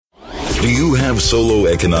Do you have solo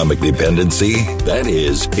economic dependency? That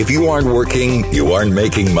is, if you aren't working, you aren't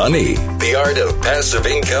making money. The Art of Passive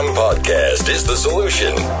Income podcast is the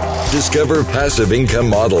solution. Discover passive income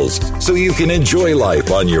models so you can enjoy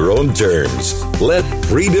life on your own terms. Let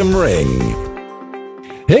freedom ring.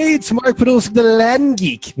 Hey, it's Mark Podolsky, the Land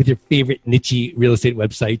Geek, with your favorite niche real estate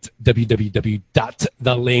website,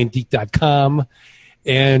 www.thelandgeek.com.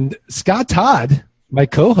 And Scott Todd, my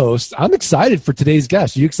co-host, I'm excited for today's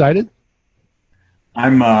guest. Are you excited?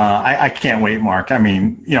 I can't wait, Mark. I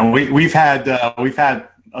mean, you know, we've had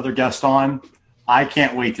other guests on. I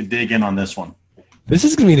can't wait to dig in on this one. This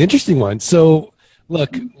is going to be an interesting one. So,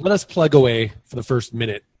 look, let us plug away for the first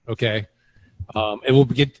minute, okay? And we'll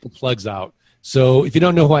get the plugs out. So, if you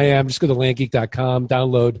don't know who I am, just go to landgeek.com,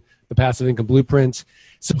 download the Passive Income Blueprint,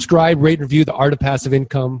 subscribe, rate, and review The Art of Passive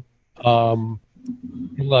Income. And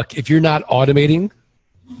look, if you're not automating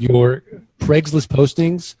your Craigslist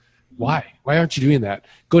postings, why? Why aren't you doing that?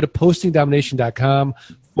 Go to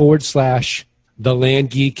postingdomination.com/The Land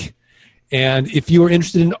Geek. And if you are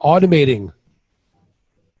interested in automating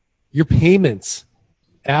your payments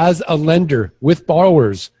as a lender with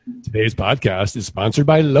borrowers, today's podcast is sponsored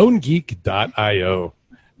by LoanGeek.io,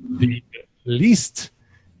 the least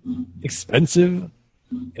expensive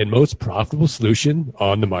and most profitable solution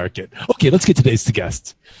on the market. Okay, let's get today's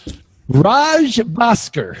guest. Raj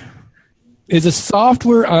Bhaskar is a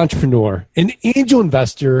software entrepreneur, an angel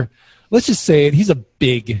investor. Let's just say it, he's a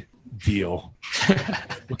big deal.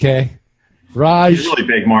 Okay, Raj. He's really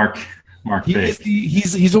big, Mark.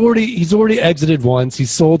 He's already exited once.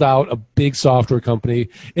 He's sold out a big software company.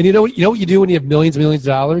 And you know what you do when you have millions and millions of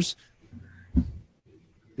dollars?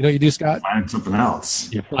 You know what you do, Scott? Find something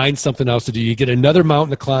else. You find something else to do. You get another mountain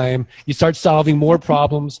to climb. You start solving more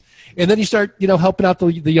problems, and then you start, helping out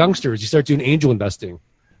the youngsters. You start doing angel investing,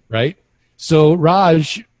 right? So,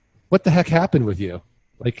 Raj, what the heck happened with you?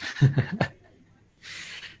 Like,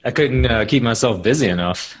 I couldn't keep myself busy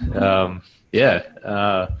enough. And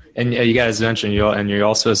you guys mentioned you're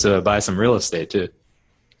all supposed to buy some real estate too.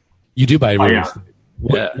 You do buy real estate.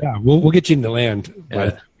 Yeah. We'll get you in the land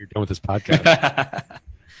when you're done with this podcast.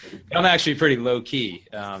 I'm actually pretty low key,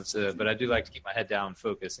 but I do like to keep my head down,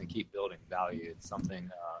 focus, and keep building value. It's something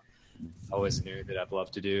I always knew that I've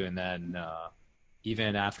loved to do. And then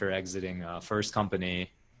even after exiting first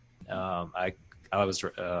company, I was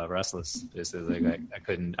restless. Basically, I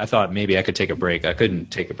couldn't. I thought maybe I could take a break. I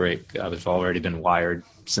couldn't take a break. I've already been wired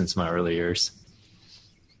since my early years.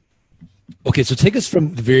 Okay, so take us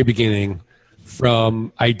from the very beginning,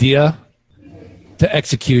 from idea to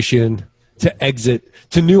execution to exit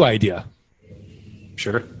to new idea.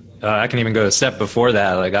 Sure. I can even go a step before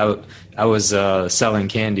that. Like I was selling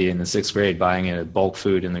candy in the 6th grade, buying it at bulk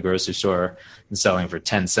food in the grocery store and selling for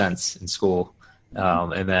 10 cents in school.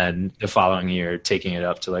 And then the following year, taking it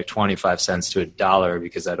up to like 25 cents to $1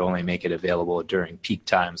 because I'd only make it available during peak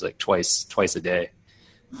times, like twice a day.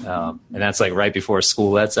 And that's like right before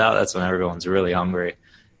school lets out. That's when everyone's really hungry.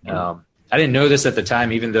 I didn't know this at the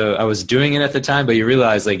time, even though I was doing it at the time, but you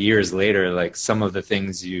realize like years later, like some of the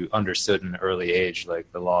things you understood in an early age, like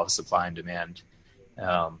the law of supply and demand.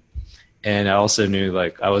 And I also knew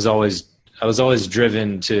like I was always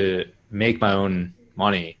driven to make my own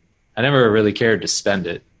money. I never really cared to spend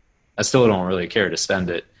it. I still don't really care to spend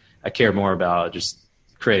it. I care more about just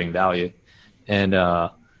creating value. And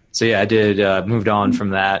so yeah, I did moved on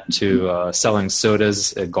from that to selling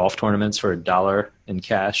sodas at golf tournaments for $1 in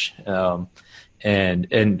cash,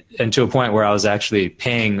 and to a point where I was actually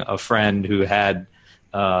paying a friend who had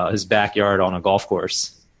his backyard on a golf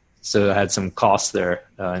course. So I had some costs there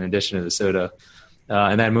in addition to the soda,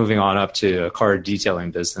 and then moving on up to a car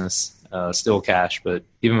detailing business, still cash, but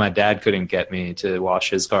even my dad couldn't get me to wash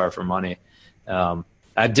his car for money.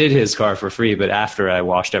 I did his car for free, but after I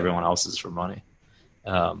washed everyone else's for money.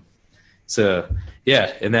 So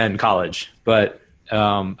yeah, and then college, but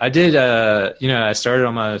I did, I started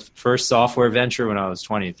on my first software venture when I was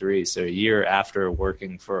 23. So a year after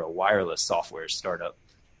working for a wireless software startup.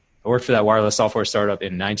 I worked for that wireless software startup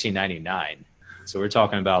in 1999. So we're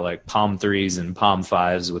talking about like Palm 3s and Palm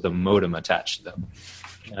 5s with a modem attached to them.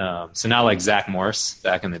 So not like Zach Morris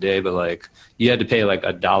back in the day, but like you had to pay like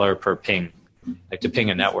 $1 per ping, like to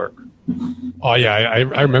ping a network. Oh yeah,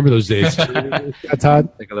 I remember those days. Todd?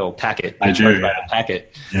 Like a little packet. I do. A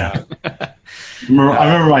packet. Yeah. I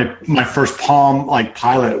remember my first Palm like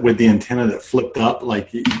Pilot with the antenna that flipped up.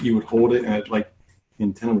 Like you would hold it and it, like the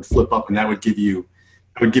antenna would flip up, and that would give you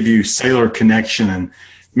cellular connection. And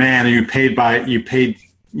man, you paid by the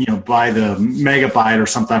megabyte or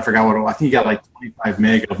something. I forgot what it was. I think you got like 25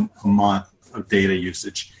 meg a month of data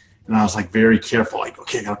usage. And I was like very careful, like,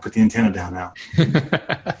 okay, I got to put the antenna down now.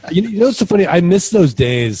 You know, it's so funny. I miss those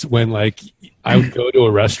days when like I would go to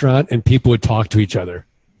a restaurant and people would talk to each other.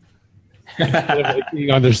 Instead of, like,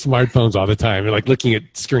 being on their smartphones all the time and like looking at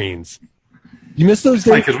screens. You miss those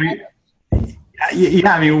days?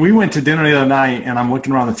 Yeah, I mean, we went to dinner the other night, and I'm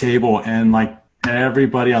looking around the table, and like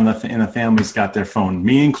everybody in the family's got their phone,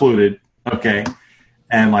 me included. Okay,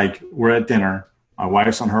 and like we're at dinner. My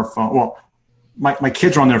wife's on her phone. Well, my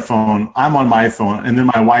kids are on their phone. I'm on my phone, and then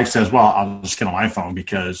my wife says, "Well, I'll just get on my phone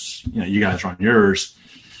because you guys are on yours."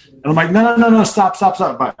 And I'm like, "No, stop!"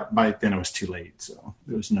 But by then it was too late, so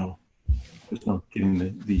there's no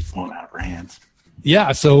getting the phone out of our hands.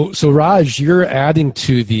 Yeah. So Raj, you're adding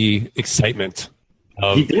to the excitement.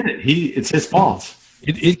 He did it. It's his fault.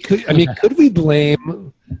 It could. I mean, could we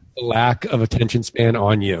blame the lack of attention span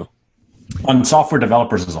on you? On software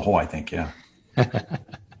developers as a whole, I think. Yeah.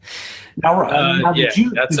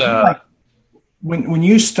 Now, when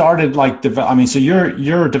you started so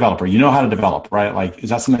you're a developer. You know how to develop, right? Like, is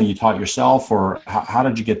that something you taught yourself, or how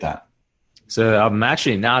did you get that? So I'm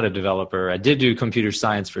actually not a developer. I did do computer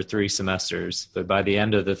science for 3 semesters, but by the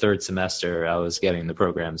end of the 3rd semester, I was getting the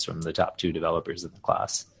programs from the top 2 developers in the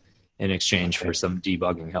class in exchange for some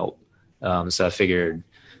debugging help. So I figured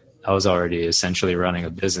I was already essentially running a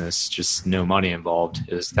business, just no money involved.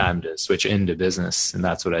 It was time to switch into business, and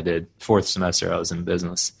that's what I did. 4th semester, I was in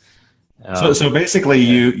business. So basically,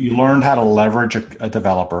 you learned how to leverage a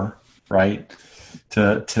developer, right,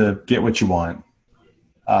 to get what you want.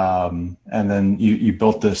 And then you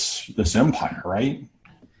built this empire, right?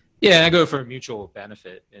 Yeah, I go for mutual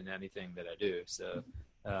benefit in anything that I do. So,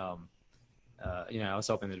 I was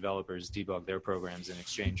helping the developers debug their programs in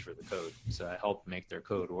exchange for the code. So I helped make their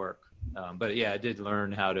code work. But yeah, I did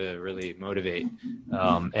learn how to really motivate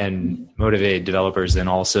developers, and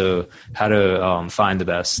also how to find the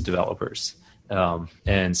best developers.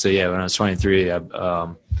 And so, yeah, when I was 23,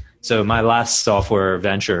 so my last software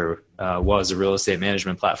venture was a real estate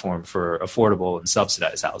management platform for affordable and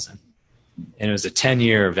subsidized housing. And it was a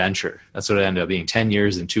 10-year venture. That's what it ended up being, 10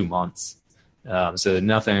 years and 2 months. So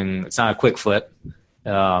it's not a quick flip.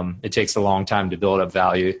 It takes a long time to build up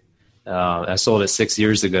value. I sold it 6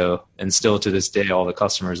 years ago, and still to this day, all the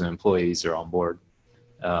customers and employees are on board.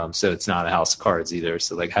 So it's not a house of cards either.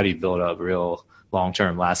 So like, how do you build up real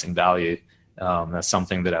long-term lasting value? That's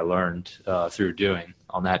something that I learned through doing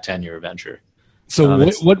on that 10-year venture. So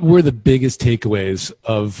what were the biggest takeaways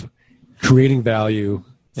of creating value,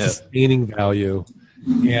 sustaining value,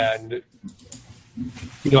 and,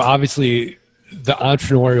 obviously the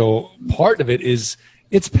entrepreneurial part of it is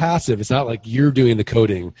it's passive. It's not like you're doing the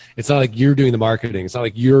coding. It's not like you're doing the marketing. It's not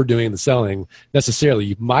like you're doing the selling necessarily.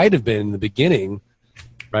 You might have been in the beginning,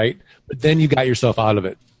 right? But then you got yourself out of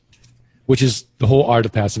it, which is the whole art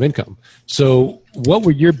of passive income. So what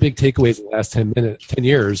were your big takeaways in the last 10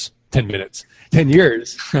 years of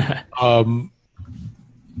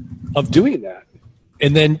doing that?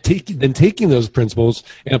 And then taking those principles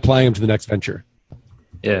and applying them to the next venture.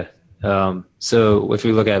 Yeah. So if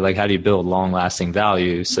we look at like, how do you build long lasting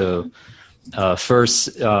value? So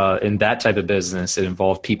first, in that type of business, it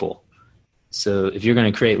involved people. So if you're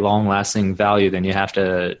going to create long lasting value, then you have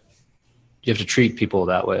to treat people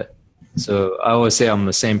that way. So I always say I'm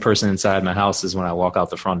the same person inside my house as when I walk out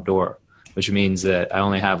the front door, which means that I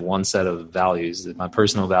only have one set of values, my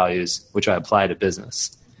personal values, which I apply to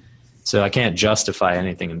business. So I can't justify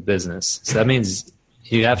anything in business. So that means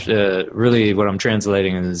you have to really, what I'm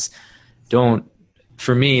translating is,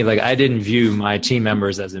 for me, like, I didn't view my team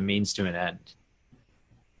members as a means to an end.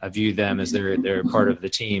 I view them as they're part of the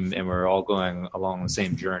team, and we're all going along the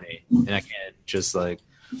same journey. And I can't just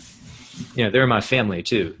they're my family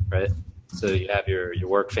too, right? So you have your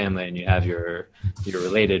work family, and you have your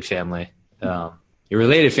related family. Your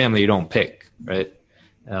related family you don't pick, right?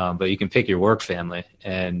 But you can pick your work family,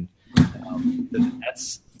 and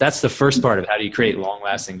that's the first part of how do you create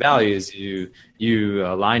long-lasting values. You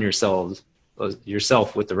align yourself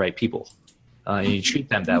with the right people, and you treat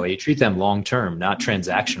them that way. You treat them long-term, not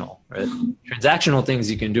transactional, right? Transactional things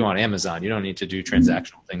you can do on Amazon. You don't need to do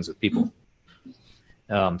transactional things with people.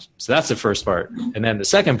 So that's the first part. And then the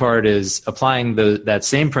second part is applying that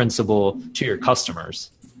same principle to your customers,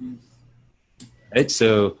 right?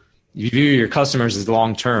 So you view your customers as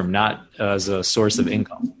long-term, not as a source of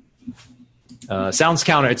income. It's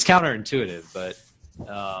counterintuitive, but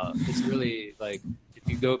it's really like, if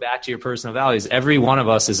you go back to your personal values, every one of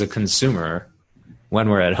us is a consumer when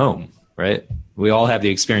we're at home, right? We all have the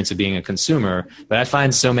experience of being a consumer, but I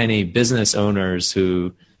find so many business owners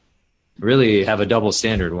who really have a double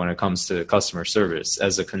standard when it comes to customer service.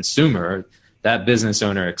 As a consumer, that business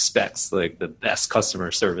owner expects like the best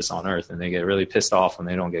customer service on earth, and they get really pissed off when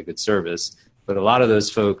they don't get good service. But a lot of those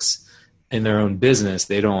folks in their own business,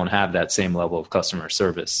 they don't have that same level of customer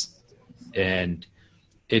service. And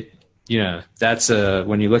that's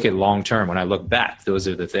when you look at long term, when I look back, those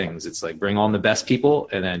are the things. It's like bring on the best people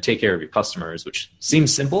and then take care of your customers, which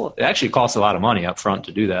seems simple. It actually costs a lot of money up front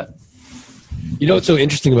to do that. You know what's so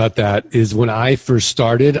interesting about that is when I first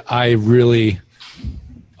started, I really,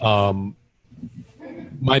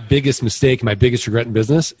 my biggest mistake, my biggest regret in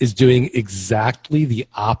business is doing exactly the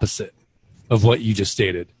opposite of what you just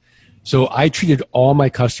stated. So I treated all my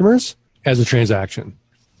customers as a transaction.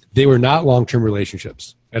 They were not long-term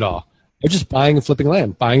relationships at all. They're just buying and flipping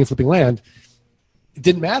land. It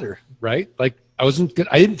didn't matter, right? Like I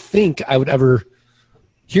didn't think I would ever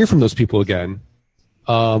hear from those people again.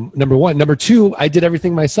 Number one. Number two, I did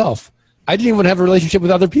everything myself. I didn't even have a relationship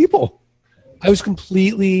with other people. I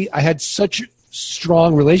had such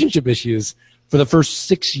strong relationship issues for the first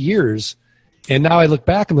 6 years. And now I look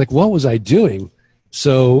back, I'm like, what was I doing?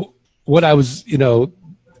 So what I was,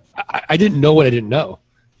 I didn't know what I didn't know.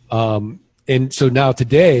 And so now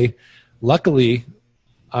today, luckily,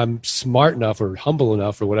 I'm smart enough or humble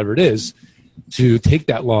enough or whatever it is to take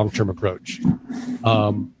that long-term approach.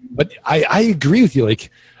 But I agree with you.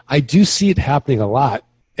 Like, I do see it happening a lot,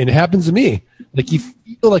 and it happens to me. Like, you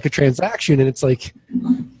feel like a transaction, and it's like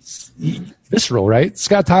visceral, right?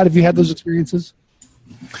 Scott, Todd, have you had those experiences?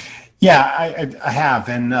 Yeah, I have.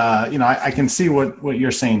 And, I can see what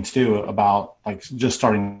you're saying too about like just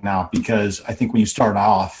starting now, because I think when you start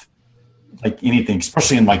off, like anything,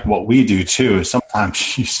 especially in like what we do too,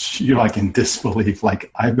 sometimes you're like in disbelief, like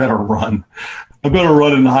I better run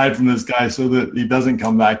and hide from this guy so that he doesn't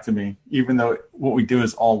come back to me, even though what we do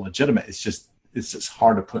is all legitimate. It's just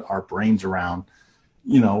hard to put our brains around,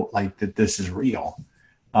 like that this is real.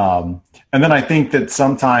 And then I think that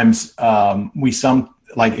sometimes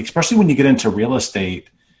like, especially when you get into real estate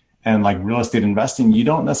and like real estate investing, you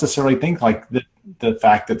don't necessarily think like the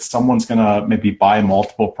fact that someone's going to maybe buy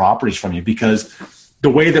multiple properties from you, because the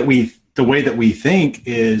way that we think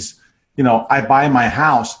is, I buy my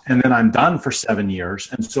house and then I'm done for 7 years.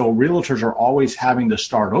 And so realtors are always having to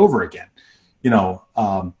start over again,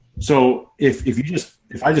 so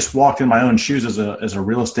if I just walked in my own shoes as a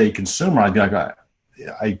real estate consumer, I'd be like, I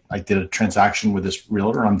did a transaction with this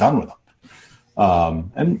realtor and I'm done with them.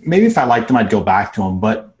 And maybe if I liked them, I'd go back to them.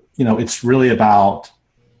 But, it's really about,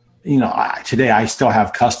 today I still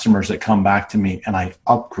have customers that come back to me and I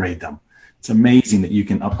upgrade them. It's amazing that you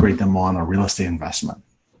can upgrade them on a real estate investment.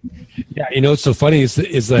 Yeah. What's so funny is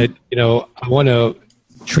that, I want to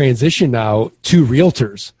transition now to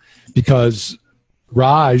realtors, because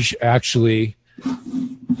Raj actually,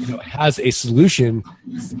 has a solution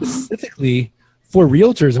specifically for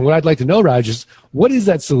realtors. And what I'd like to know, Raj, is what is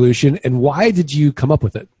that solution and why did you come up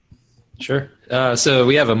with it? Sure. So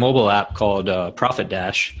we have a mobile app called Profit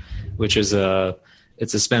Dash, which is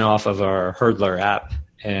it's a spinoff of our Hurdler app.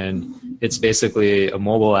 And it's basically a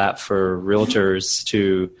mobile app for realtors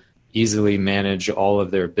to easily manage all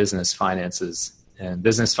of their business finances. And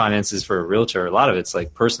business finances for a realtor, a lot of it's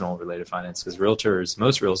like personal related finance, because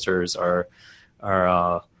most realtors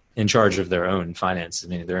are in charge of their own finances.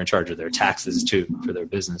 I mean, they're in charge of their taxes too for their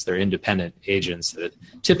business. They're independent agents that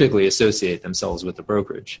typically associate themselves with the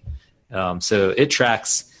brokerage. So it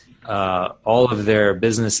tracks all of their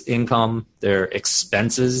business income, their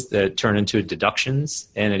expenses that turn into deductions,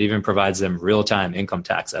 and it even provides them real-time income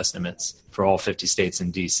tax estimates for all 50 states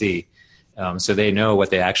and DC. So they know what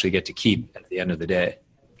they actually get to keep at the end of the day,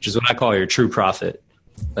 which is what I call your true profit.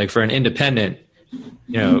 Like for an independent,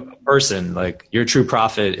 person, like your true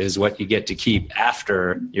profit is what you get to keep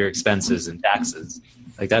after your expenses and taxes.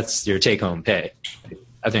 Like that's your take-home pay.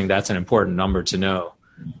 I think that's an important number to know,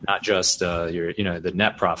 not just the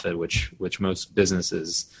net profit, which most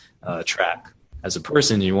businesses track. As a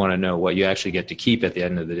person, you want to know what you actually get to keep at the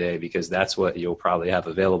end of the day, because that's what you'll probably have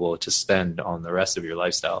available to spend on the rest of your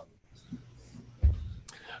lifestyle.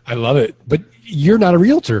 I love it. But you're not a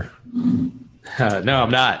realtor. No,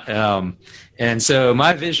 I'm not. And so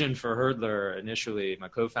my vision for Hurdler initially, my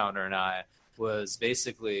co-founder and I, was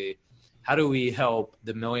basically, how do we help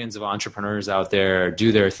the millions of entrepreneurs out there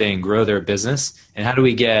do their thing, grow their business? And how do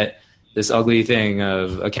we get this ugly thing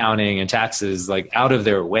of accounting and taxes like out of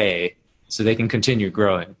their way so they can continue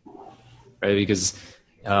growing, right? Because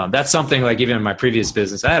that's something like even in my previous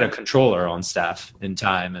business, I had a controller on staff in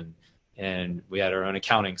time, and we had our own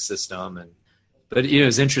accounting system. But it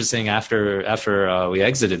was interesting after we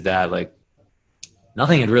exited that, like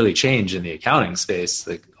nothing had really changed in the accounting space.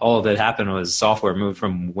 Like all that happened was software moved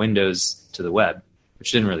from Windows to the web,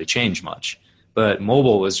 which didn't really change much. but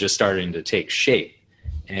mobile was just starting to take shape.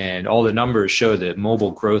 And all the numbers show that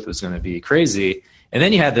mobile growth was going to be crazy. And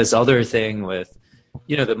then you had this other thing with,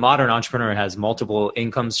 the modern entrepreneur has multiple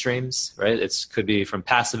income streams, right? It could be from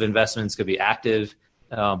passive investments, could be active,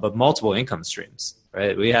 but multiple income streams,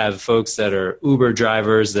 right? We have folks that are Uber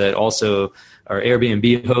drivers that also are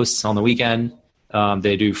Airbnb hosts on the weekend.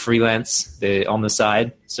 They do freelance on the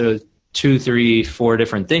side. So 2, 3, 4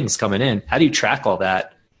 different things coming in. How do you track all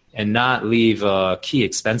that and not leave key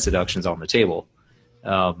expense deductions on the table?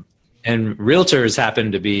 And realtors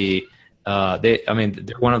happen to be, they're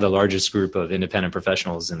one of the largest group of independent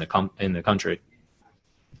professionals in the country.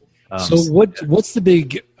 So what's the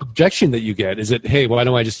big objection that you get? Is it, hey, why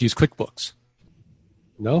don't I just use QuickBooks?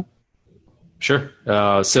 No? Sure.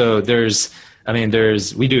 So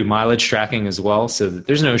we do mileage tracking as well. So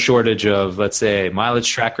there's no shortage of, let's say, mileage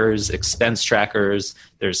trackers, expense trackers.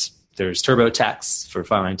 There's TurboTax for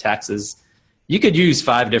filing taxes. You could use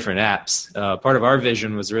 5 different apps. Part of our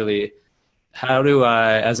vision was really, how do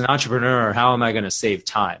I, as an entrepreneur, how am I going to save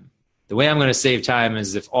time? The way I'm going to save time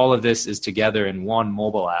is if all of this is together in one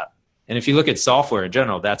mobile app. And if you look at software in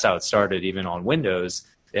general, that's how it started. Even on Windows,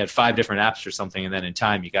 they had 5 different apps or something, and then in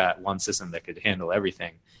time you got one system that could handle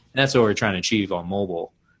everything. And that's what we're trying to achieve on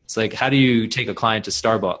mobile. It's like, how do you take a client to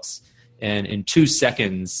Starbucks and in 2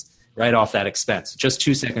 seconds write off that expense, just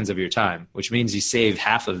 2 seconds of your time, which means you save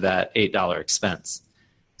half of that $8 expense.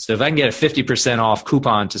 So if I can get a 50% off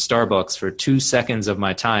coupon to Starbucks for 2 seconds of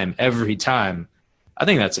my time every time, I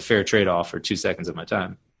think that's a fair trade-off for 2 seconds of my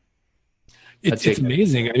time. It's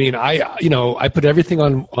amazing. I mean, I put everything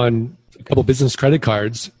on a couple business credit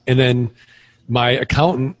cards, and then my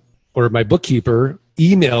accountant or my bookkeeper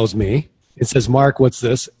emails me and says, Mark, what's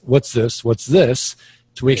this,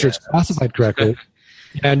 to make sure it's classified correctly.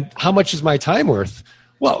 And how much is my time worth?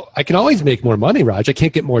 Well, I can always make more money, Raj. I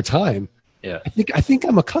can't get more time. Yeah. I think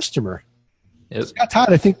I'm a customer. Yep. Scott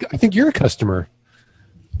Todd, I think you're a customer.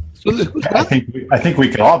 So I think we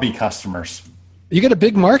could all be customers. You got a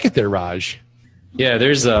big market there, Raj. Yeah,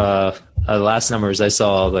 there's last numbers I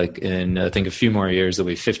saw, like in I think a few more years, there'll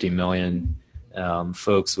be 50 million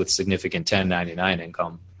folks with significant 1099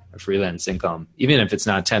 income or freelance income. Even if it's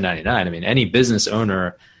not 1099, I mean, any business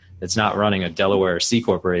owner that's not running a Delaware C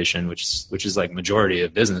corporation, which is like majority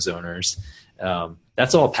of business owners,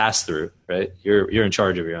 that's all pass through, right? You're in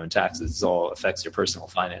charge of your own taxes. It all affects your personal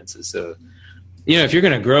finances. So, if you're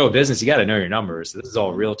going to grow a business, you got to know your numbers. This is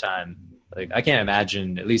all real time. Like, I can't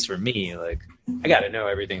imagine, at least for me, like I got to know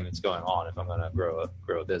everything that's going on if I'm going to grow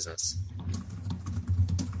a business.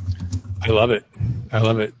 I love it.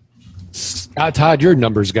 Scott Todd, you're a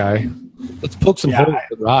numbers guy. Let's poke some holes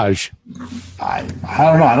in Raj. I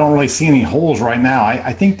don't know. I don't really see any holes right now.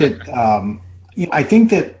 I think that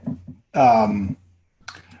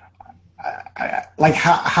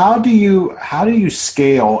how do you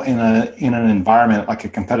scale in an environment like a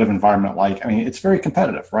competitive environment? Like, I mean, it's very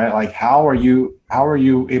competitive, right? Like, how are you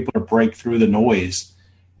able to break through the noise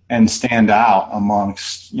and stand out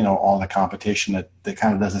amongst all the competition that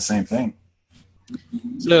kind of does the same thing?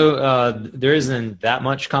 So there isn't that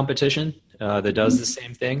much competition that does the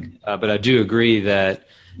same thing, but I do agree that.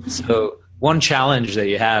 So one challenge that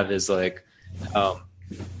you have is like, a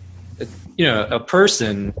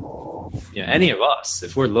person, any of us,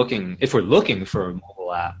 if we're looking for a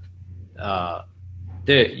mobile app,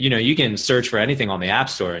 you can search for anything on the App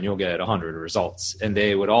Store and you'll get 100 results, and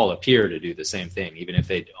they would all appear to do the same thing, even if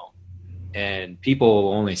they don't. And people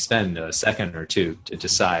will only spend a second or two to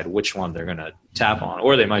decide which one they're going to tap on,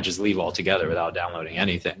 or they might just leave altogether without downloading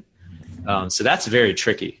anything. So that's very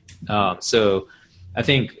tricky. So I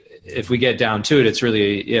think if we get down to it, it's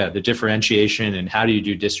really, the differentiation and how do you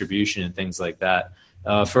do distribution and things like that.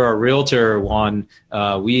 For our realtor one,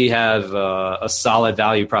 we have a solid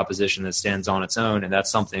value proposition that stands on its own, and that's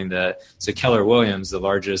something that, so Keller Williams, the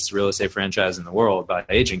largest real estate franchise in the world by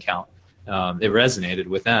agent count, it resonated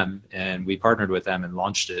with them, and we partnered with them and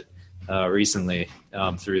launched it recently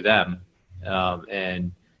through them.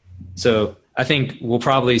 And so I think we'll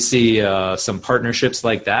probably see some partnerships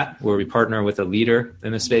like that, where we partner with a leader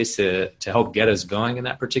in the space to help get us going in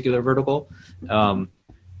that particular vertical.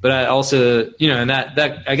 But I also, and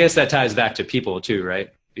that I guess that ties back to people too, right?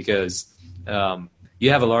 Because you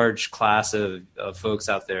have a large class of folks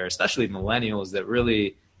out there, especially millennials, that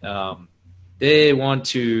really they want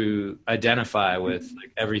to identify with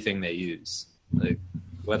like everything they use, like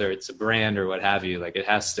whether it's a brand or what have you. Like, it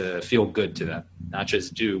has to feel good to them, not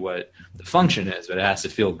just do what the function is, but it has to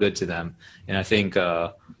feel good to them. And I think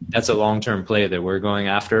that's a long-term play that we're going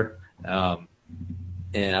after.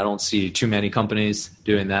 And I don't see too many companies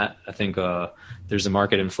doing that. I think the there's a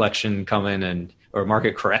market inflection coming or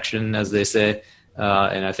market correction, as they say.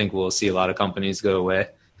 And I think we'll see a lot of companies go away.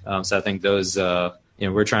 So I think those,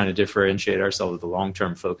 we're trying to differentiate ourselves with a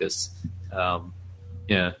long-term focus.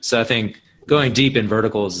 So I think going deep in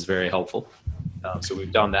verticals is very helpful. So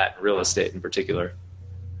we've done that in real estate in particular.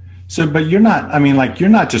 So, but you're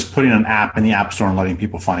not just putting an app in the app store and letting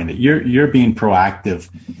people find it. You're being proactive,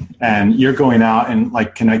 and you're going out and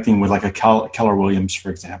like connecting with like a Keller Williams,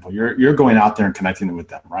 for example. You're going out there and connecting with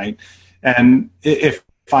them, right? And if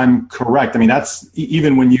I'm correct, I mean, that's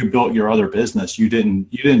even when you built your other business, you didn't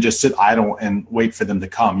just sit idle and wait for them to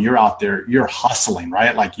come. You're out there, you're hustling,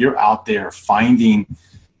 right? Like you're out there finding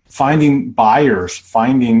buyers,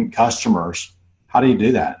 finding customers. How do you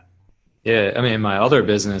do that? Yeah, I mean, in my other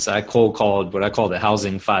business, I cold called what I call the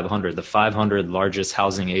Housing 500, the 500 largest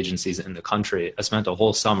housing agencies in the country. I spent a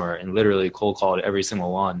whole summer and literally cold called every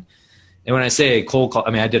single one. And when I say cold call,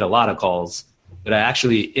 I mean, I did a lot of calls, but I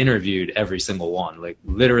actually interviewed every single one, like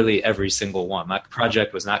literally every single one. My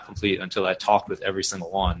project was not complete until I talked with every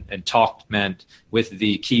single one, and talked meant with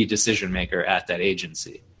the key decision maker at that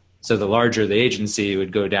agency. So the larger the agency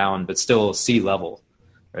would go down, but still C-level,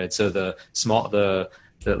 right? So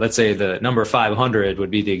let's say the number 500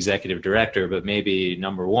 would be the executive director, but maybe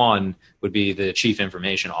number 1 would be the chief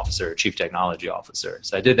information officer, chief technology officer.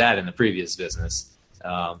 So I did that in the previous business.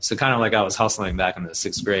 So kind of like I was hustling back in the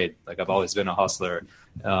 6th grade. Like I've always been a hustler.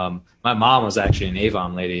 My mom was actually an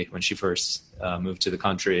Avon lady when she first moved to the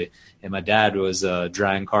country. And my dad was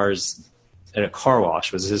drying cars at a car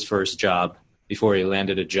wash, was his first job before he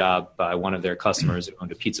landed a job by one of their customers who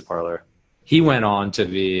owned a pizza parlor. He went on to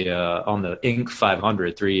be on the Inc.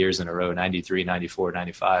 500 3 years in a row, 93, 94,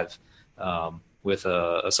 95, with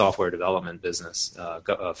a software development business,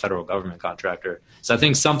 a federal government contractor. So I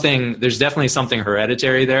think there's definitely something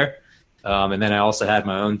hereditary there. And then I also had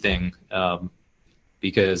my own thing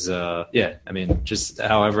because, just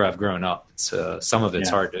however I've grown up, some of it's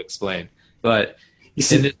hard to explain. But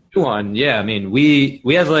in this new one, we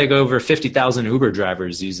have like over 50,000 Uber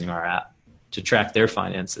drivers using our app to track their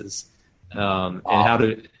finances. And how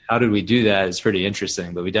did we do that is pretty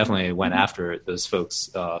interesting, but we definitely went after those folks,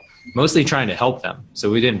 mostly trying to help them. So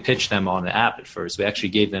we didn't pitch them on the app at first. We actually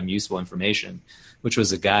gave them useful information, which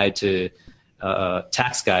was a guide to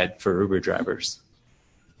tax guide for Uber drivers.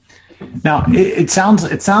 Now it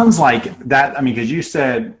sounds like that. I mean, because you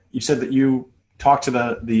said that you talked to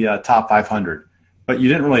the top 500, but you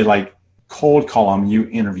didn't really like cold call them. You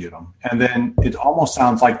interviewed them, and then it almost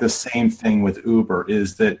sounds like the same thing with Uber.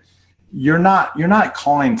 Is that you're not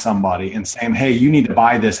calling somebody and saying, hey, you need to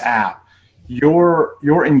buy this app.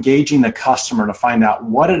 You're engaging the customer to find out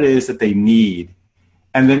what it is that they need.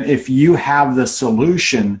 And then if you have the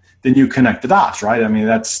solution, then you connect the dots, right? I mean,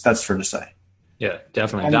 that's fair to say. Yeah,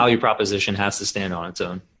 definitely. Value proposition has to stand on its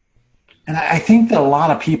own. And I think that a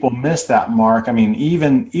lot of people miss that, Mark. I mean,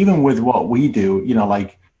 even with what we do,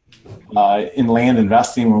 in land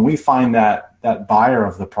investing, when we find that buyer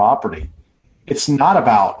of the property, it's not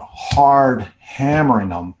about hard hammering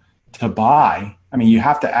them to buy. I mean, you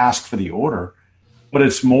have to ask for the order, but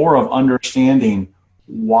it's more of understanding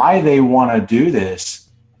why they want to do this,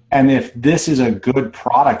 and if this is a good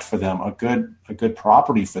product for them, a good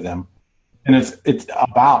property for them. And it's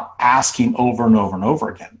about asking over and over and over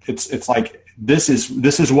again. It's like this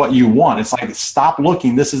is what you want. It's like, stop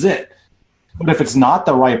looking. This is it. But if it's not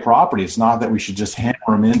the right property, it's not that we should just hammer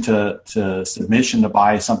them into submission to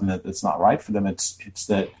buy something that's not right for them. It's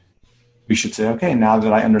that we should say, okay, now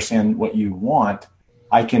that I understand what you want,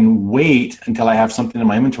 I can wait until I have something in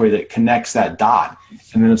my inventory that connects that dot.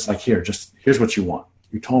 And then it's like, here's what you want.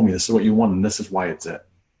 You told me this is what you want, and this is why it's it.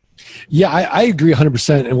 Yeah, I agree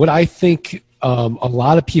 100%. And what I think a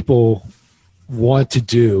lot of people want to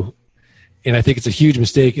do, and I think it's a huge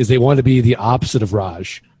mistake, is they want to be the opposite of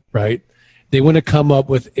Raj, right? They want to come up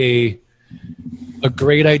with a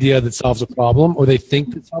great idea that solves a problem, or they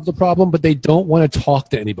think it solves a problem, but they don't want to talk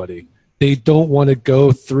to anybody. They don't want to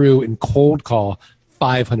go through and cold call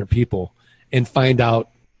 500 people and find out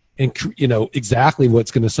exactly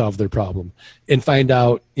what's going to solve their problem, and find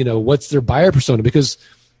out what's their buyer persona, because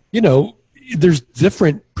there's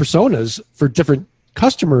different personas for different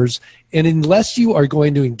customers, and unless you are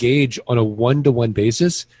going to engage on a one-to-one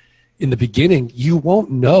basis in the beginning, you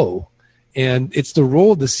won't know. And it's the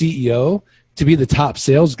role of the CEO to be the top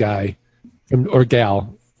sales guy or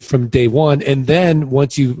gal from day one. And then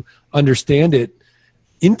once you understand it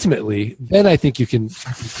intimately, then I think you can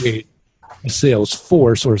create a sales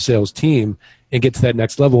force or a sales team and get to that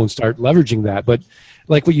next level and start leveraging that. But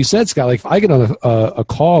like what you said, Scott, like if I get on a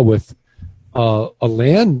call with a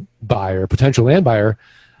land buyer, potential land buyer,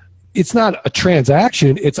 it's not a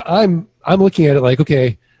transaction. It's I'm looking at it like,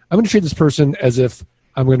 okay, I'm going to treat this person as if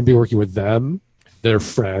I'm going to be working with them, their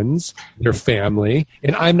friends, their family,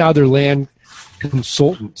 and I'm now their land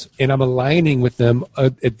consultant, and I'm aligning with them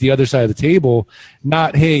at the other side of the table.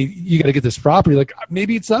 Not, hey, you got to get this property. Like,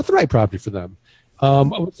 maybe it's not the right property for them.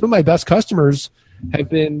 Some of my best customers have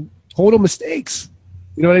been total mistakes.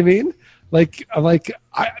 You know what I mean?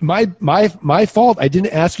 My fault. I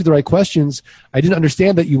didn't ask you the right questions. I didn't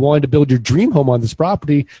understand that you wanted to build your dream home on this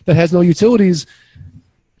property that has no utilities.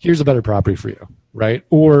 Here's a better property for you, right?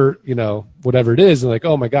 Or, whatever it is. And like,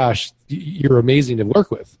 oh my gosh, you're amazing to work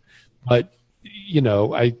with. But,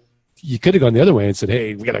 you could have gone the other way and said,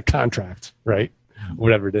 hey, we got a contract, right?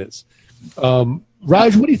 Whatever it is.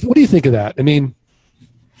 Raj, what do you think of that? I mean,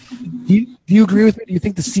 do you agree with me? Do you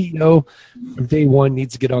think the CEO from day one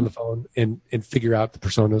needs to get on the phone and figure out the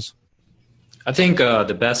personas? I think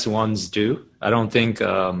the best ones do. I don't think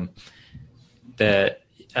that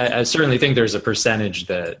I certainly think there's a percentage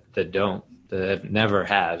that don't, that never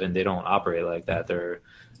have, and they don't operate like that. They're,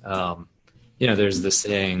 there's this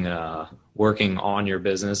saying, working on your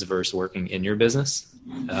business versus working in your business.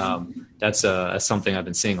 That's something I've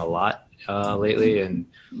been seeing a lot lately. And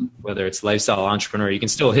whether it's lifestyle entrepreneur, you can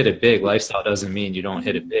still hit it big. Lifestyle doesn't mean you don't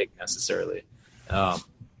hit it big necessarily.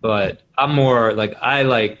 But I'm more like, I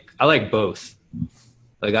like both.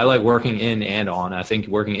 Like, I like working in and on. I think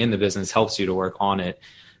working in the business helps you to work on it.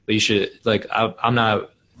 But you should, like, I'm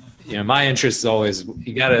not, my interest is always,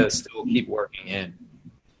 you got to still keep working in.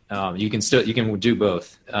 You can do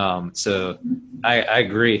both. So I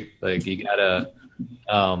agree. Like, you gotta,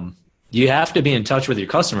 you have to be in touch with your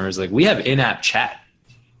customers. Like, we have in-app chat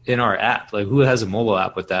in our app. Like, who has a mobile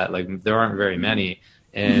app with that? Like, there aren't very many.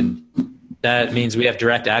 And that means we have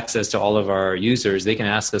direct access to all of our users. They can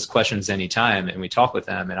ask us questions anytime, and we talk with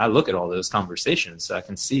them. And I look at all those conversations so I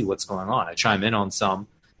can see what's going on. I chime in on some,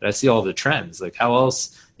 but I see all the trends. Like, how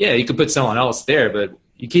else? Yeah, you could put someone else there, but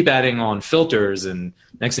you keep adding on filters, and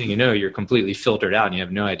next thing you know, you're completely filtered out and you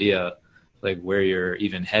have no idea like where you're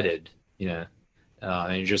even headed, and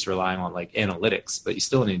you're just relying on like analytics. But you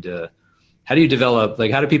still need to, how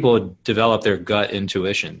do people develop their gut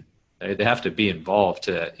intuition? They have to be involved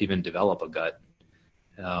to even develop a gut.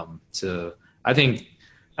 So I think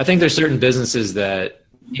there's certain businesses that,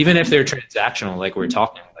 even if they're transactional, like we're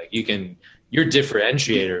talking, like your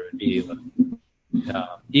differentiator would be like,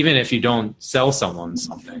 even if you don't sell someone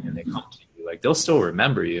something and they come to you, like, they'll still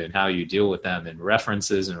remember you and how you deal with them, and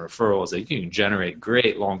references and referrals. Like, you can generate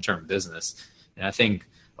great long-term business. And I think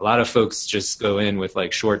a lot of folks just go in with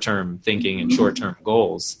like short-term thinking and short-term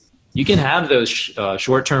goals. You can have those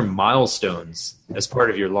short-term milestones as part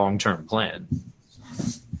of your long-term plan.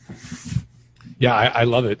 Yeah, I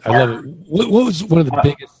love it. I love it. What was one of the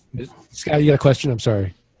biggest? Scott, you got a question? I'm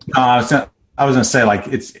sorry. I was going to say, like,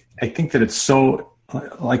 I think that it's so,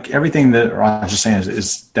 like, everything that Raj is saying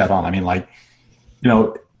is dead on. I mean, like,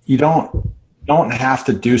 you don't have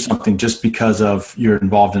to do something just because of you're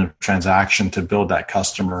involved in a transaction to build that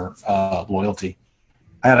customer loyalty.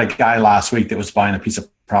 I had a guy last week that was buying a piece of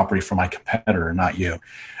property from my competitor, not you.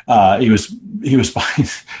 He was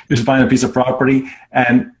buying a piece of property,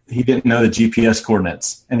 and he didn't know the GPS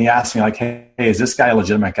coordinates. And he asked me, like, hey, is this guy a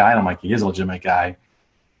legitimate guy? And I'm like, he is a legitimate guy.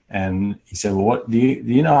 And he said, well, what do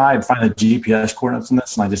you know how I'd find the GPS coordinates in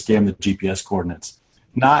this? And I just gave him the GPS coordinates.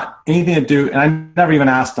 Not anything to do. And I never even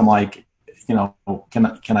asked him, like, can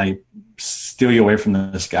I steal you away from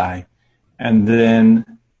this guy? And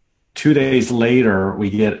then 2 days later,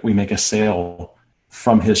 we make a sale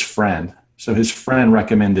from his friend. So his friend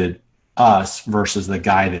recommended us versus the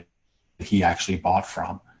guy that he actually bought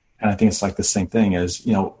from. And I think it's like the same thing is,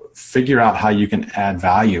 figure out how you can add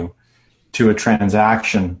value to a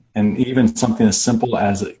transaction, and even something as simple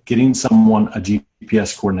as getting someone a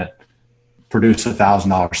GPS coordinate, produce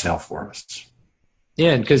 $1,000 sale for us.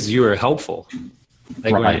 Yeah, because you were helpful.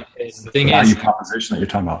 Like, right. The thing value is, proposition that you're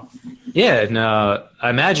talking about. Yeah, and I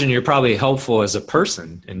imagine you're probably helpful as a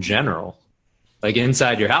person in general. Like,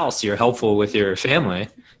 inside your house, you're helpful with your family.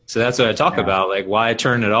 So that's what I talk about. Like, why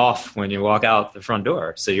turn it off when you walk out the front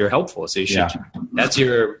door? So you're helpful. So you should. That's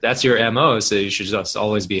your MO. So you should just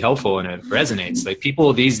always be helpful, and it resonates. Like,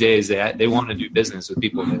 people these days, they want to do business with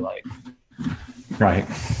people they like. Right.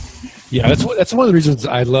 Yeah, that's one of the reasons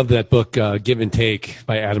I love that book, Give and Take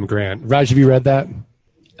by Adam Grant. Raj, have you read that?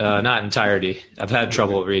 Not entirety. I've had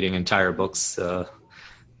trouble reading entire books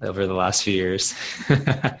over the last few years.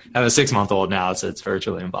 I have a 6-month-old now, so it's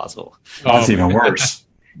virtually impossible. That's even worse.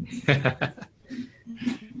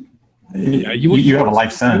 Yeah, you have a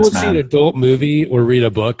life sentence, you won't see an adult movie or read a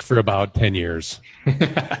book for about 10 years.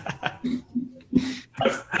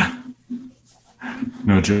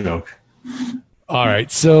 No joke. All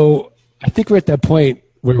right. So I think we're at that point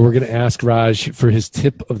where we're going to ask Raj for his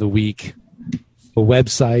tip of the week, a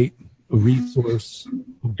website, a resource,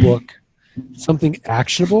 a book, something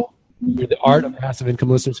actionable where the Art of Passive Income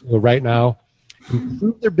listeners can go right now,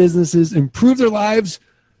 improve their businesses, improve their lives.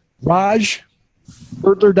 Raj,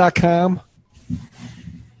 hurdler.com. What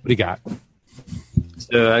do you got?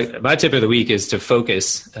 So my tip of the week is to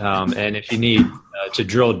focus. And if you need to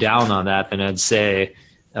drill down on that, then I'd say,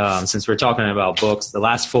 since we're talking about books, the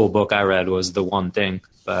last full book I read was The One Thing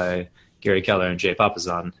by Gary Keller and Jay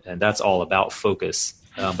Papasan, and that's all about focus.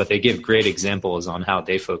 But they give great examples on how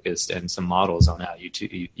they focused and some models on how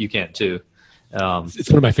you can too. It's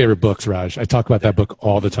one of my favorite books, Raj. I talk about that book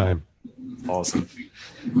all the time. Awesome.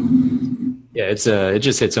 Yeah, it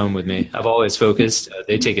just hits home with me. I've always focused.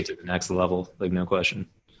 They take it to the next level, like no question.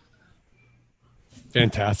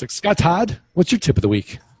 Fantastic. Scott Todd, what's your tip of the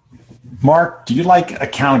week? Mark, do you like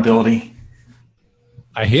accountability?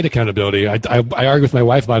 I hate accountability. I argue with my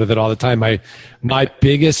wife about it all the time. My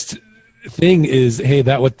biggest thing is, hey,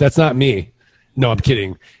 that's not me. No, I'm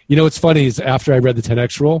kidding. You know what's funny is after I read the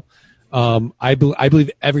 10X rule, I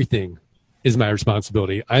believe everything is my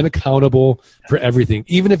responsibility. I'm accountable for everything,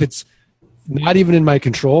 even if it's not even in my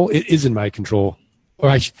control. It is in my control, or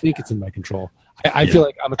I should think it's in my control. I feel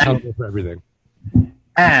like I'm accountable for everything.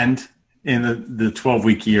 And in the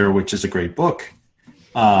 12-week year, which is a great book,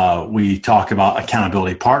 we talk about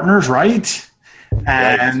accountability partners, right?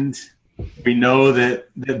 And we know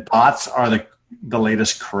that bots are the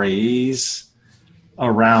latest craze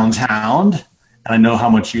around town. And I know how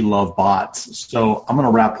much you love bots. So I'm going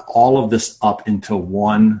to wrap all of this up into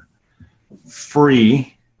one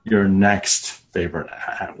free, your next favorite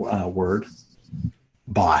word,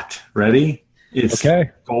 bot. Ready? It's okay.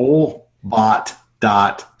 Goalbot.co.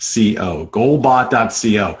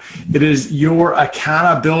 Goalbot.co. It is your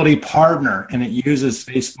accountability partner, and it uses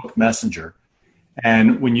Facebook Messenger.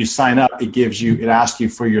 And when you sign up, it asks you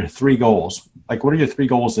for your 3 goals. Like, what are your 3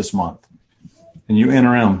 goals this month? And you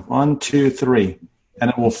enter them 1, 2, 3, and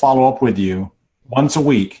it will follow up with you once a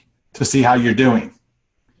week to see how you're doing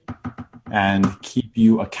and keep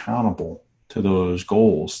you accountable to those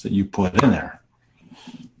goals that you put in there.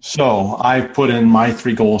 So I put in my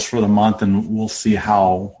 3 goals for the month, and we'll see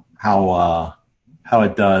how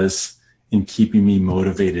it does in keeping me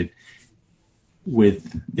motivated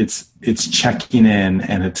with its checking in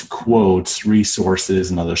and its quotes,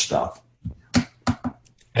 resources, and other stuff.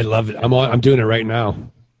 I love it. I'm doing it right now.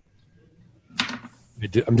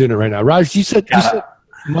 I'm doing it right now. Raj, you said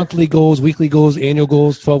monthly goals, weekly goals, annual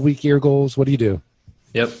goals, 12-week year goals. What do you do?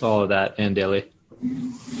 Yep, all of that and daily.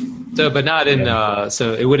 So, but not in.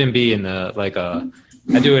 So it wouldn't be in I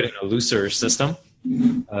do it in a looser system.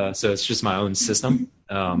 So it's just my own system.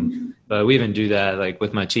 But we even do that like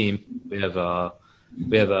with my team. We have a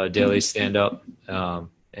daily stand up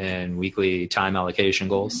and weekly time allocation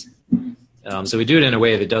goals. So we do it in a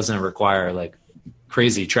way that doesn't require like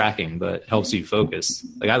crazy tracking, but helps you focus.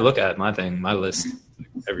 Like I look at my list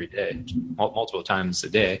every day, multiple times a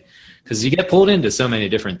day, because you get pulled into so many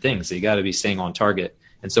different things. So you got to be staying on target.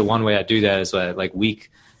 And so one way I do that is like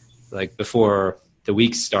before the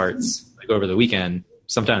week starts, like over the weekend,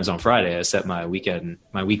 sometimes on Friday, I set my weekly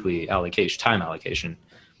time allocation.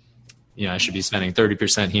 You know, I should be spending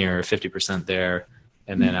 30% here, 50% there.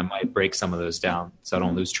 And then I might break some of those down so I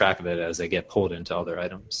don't lose track of it as I get pulled into other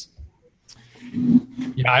items.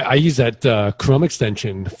 Yeah, I use that Chrome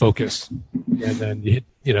extension, Focus. And then it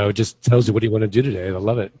just tells you what do you want to do today. I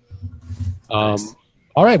love it. Nice.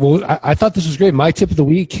 All right. Well, I thought this was great. My tip of the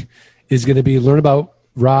week is going to be learn about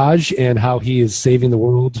Raj and how he is saving the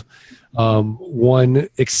world one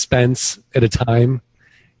expense at a time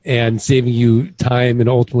and saving you time and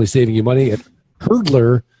ultimately saving you money at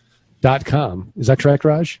hurdler.com. Is that correct,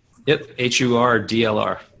 Raj? Yep.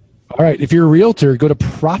 HURDLR. All right. If you're a realtor, go to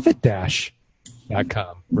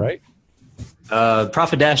profitdash.com, right?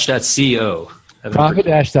 Profitdash.co.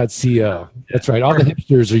 Profitdash.co. That's right. All the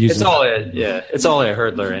hipsters are using It's all at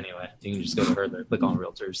Hurdler anyway. You can just go to Hurdler, click on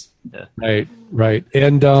realtors. Yeah. Right.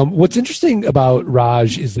 And what's interesting about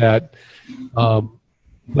Raj is that,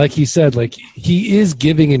 like he said, like he is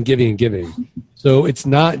giving and giving and giving. So it's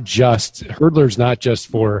not just, Hurdler's not just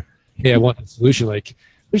for, hey, I want the solution. Like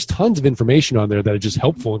there's tons of information on there that are just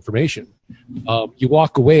helpful information. You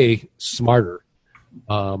walk away smarter.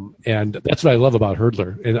 And that's what I love about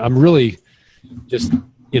Hurdler. And I'm really just,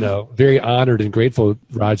 very honored and grateful,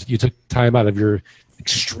 Raj, that you took time out of your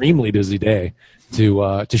extremely busy day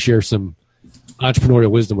to share some entrepreneurial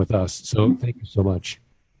wisdom with us. So thank you so much.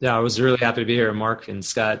 Yeah, I was really happy to be here. Mark and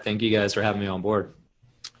Scott, thank you guys for having me on board.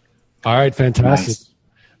 All right, fantastic. Nice.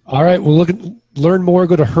 All right. Well, learn more.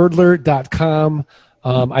 Go to hurdler.com.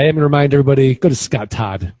 I am going to remind everybody, go to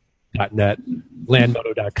scotttodd.net,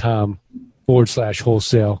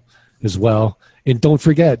 landmoto.com/wholesale as well. And don't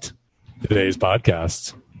forget, today's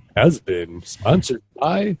podcast has been sponsored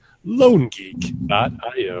by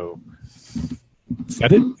LoanGeek.io.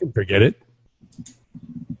 Set it and forget it.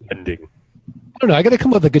 Ending. I don't know. I got to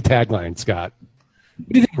come up with a good tagline, Scott.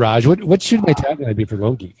 What do you think, Raj? What should my tagline be for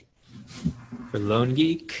LoanGeek? For Loan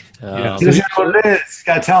Geek? You just know what it is. You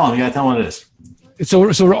got to tell them. You got to tell them what it is. So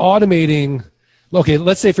we're automating. Okay,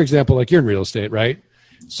 let's say, for example, like you're in real estate, right?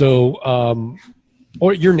 So,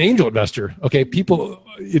 or you're an angel investor. Okay, people,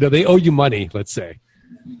 they owe you money, let's say.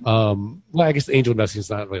 Well, I guess angel investing is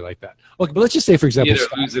not really like that. Okay, but let's just say, for example, either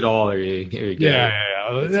lose it all or you get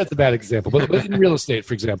yeah. That's a bad example. But in real estate,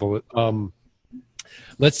 for example,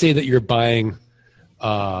 let's say that you're buying,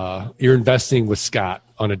 you're investing with Scott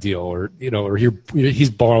on a deal, or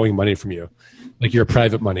he's borrowing money from you, like you're a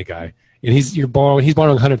private money guy, and he's borrowing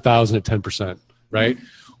 $100,000 at 10%, right?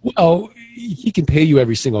 Well, he can pay you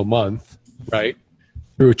every single month, right,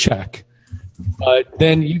 through a check. But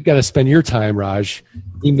then you've got to spend your time, Raj,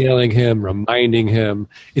 emailing him, reminding him,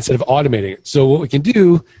 instead of automating it. So what we can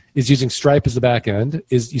do is, using Stripe as the back end,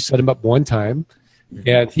 is you set him up one time,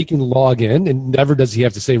 and he can log in, and never does he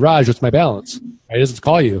have to say, Raj, what's my balance? Right? He doesn't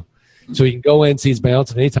call you. So he can go in, see his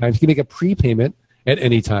balance at any time. He can make a prepayment at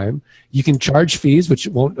any time. You can charge fees, which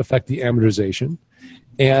won't affect the amortization.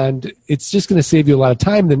 And it's just going to save you a lot of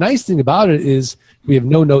time. The nice thing about it is we have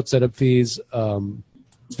no note setup fees.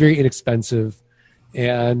 It's very inexpensive,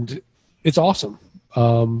 and it's awesome.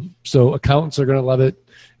 So accountants are going to love it.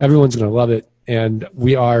 Everyone's going to love it. And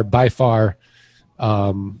we are by far,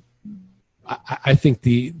 I think,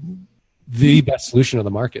 the best solution on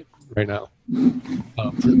the market right now. For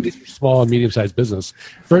at least for small and medium-sized business.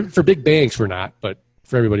 For big banks, we're not, but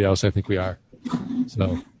for everybody else, I think we are.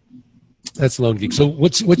 So that's Loan Geek. So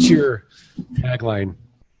what's your tagline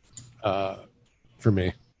for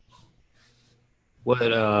me?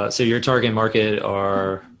 What? So your target market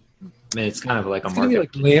are? I mean, it's kind of like a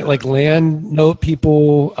market, like land note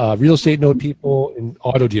people, real estate note people, and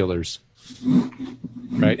auto dealers.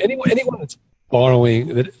 Right? Anyone that's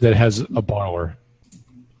borrowing that has a borrower.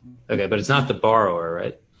 Okay, but it's not the borrower,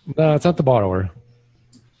 right? No, it's not the borrower.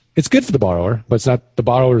 It's good for the borrower, but it's not. The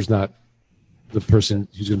borrower is not the person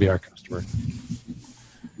who's going to be our customer.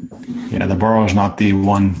 Yeah, the borrower is not the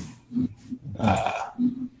one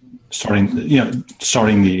starting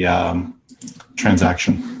the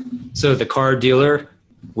transaction. So the car dealer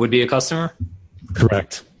would be a customer?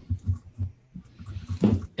 Correct.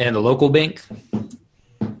 And the local bank?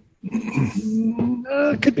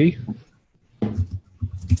 Could be.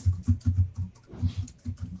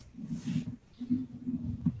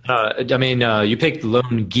 You picked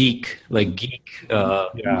Loan Geek, like geek,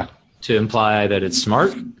 Yeah. to imply that it's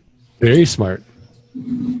smart. Very smart.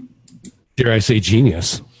 Dare I say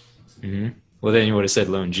genius? Mm-hmm. Well, then you would have said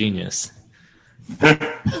Loan Genius.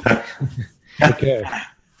 Okay.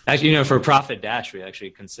 Actually, for Profit Dash, we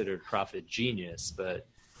actually considered Profit Genius, but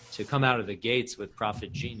to come out of the gates with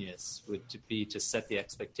Profit Genius would be to set the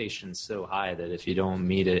expectations so high that if you don't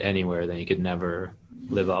meet it anywhere, then you could never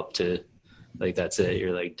live up to, like, that's it.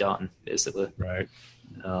 You're like done, basically. Right.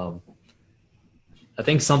 I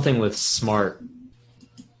think something with smart,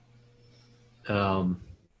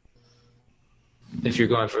 if you're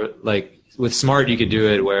going for, like, with smart, you could do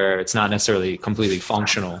it where it's not necessarily completely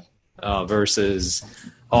functional versus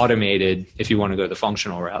automated if you want to go the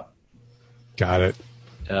functional route. Got it.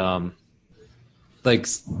 Like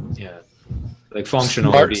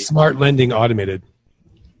functional would be smart lending automated.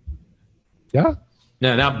 Yeah.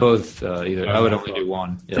 No, not both either. I would only do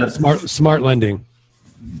one. Yeah. Smart lending.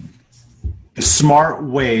 The smart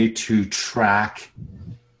way to track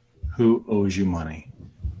who owes you money.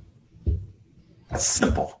 That's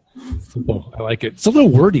simple. Simple. I like it. It's a little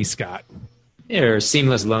wordy, Scott. Yeah, or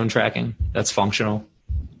seamless loan tracking. That's functional.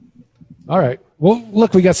 All right. Well,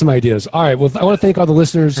 look, we got some ideas. All right. Well, I want to thank all the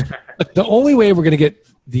listeners. The only way we're going to get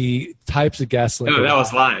the types of guests. Like that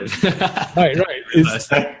was live. right. Is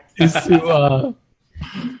to,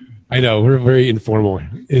 I know, we're very informal,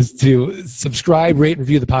 is to subscribe, rate, and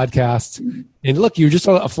review the podcast. And look, you're just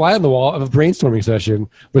a fly on the wall of a brainstorming session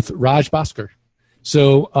with Raj Bhaskar.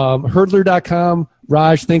 So hurdler.com.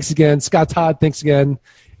 Raj, thanks again. Scott Todd, thanks again.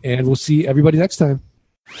 And we'll see everybody next time.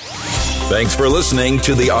 Thanks for listening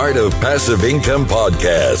to the Art of Passive Income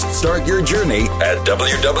podcast. Start your journey at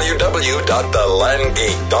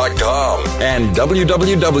www.thelandgeek.com and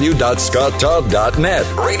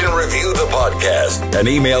www.scotttodd.net. Rate and review the podcast and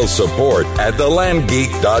email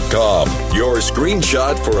support@thelandgeek.com. Your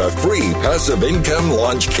screenshot for a free passive income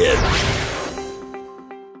launch kit.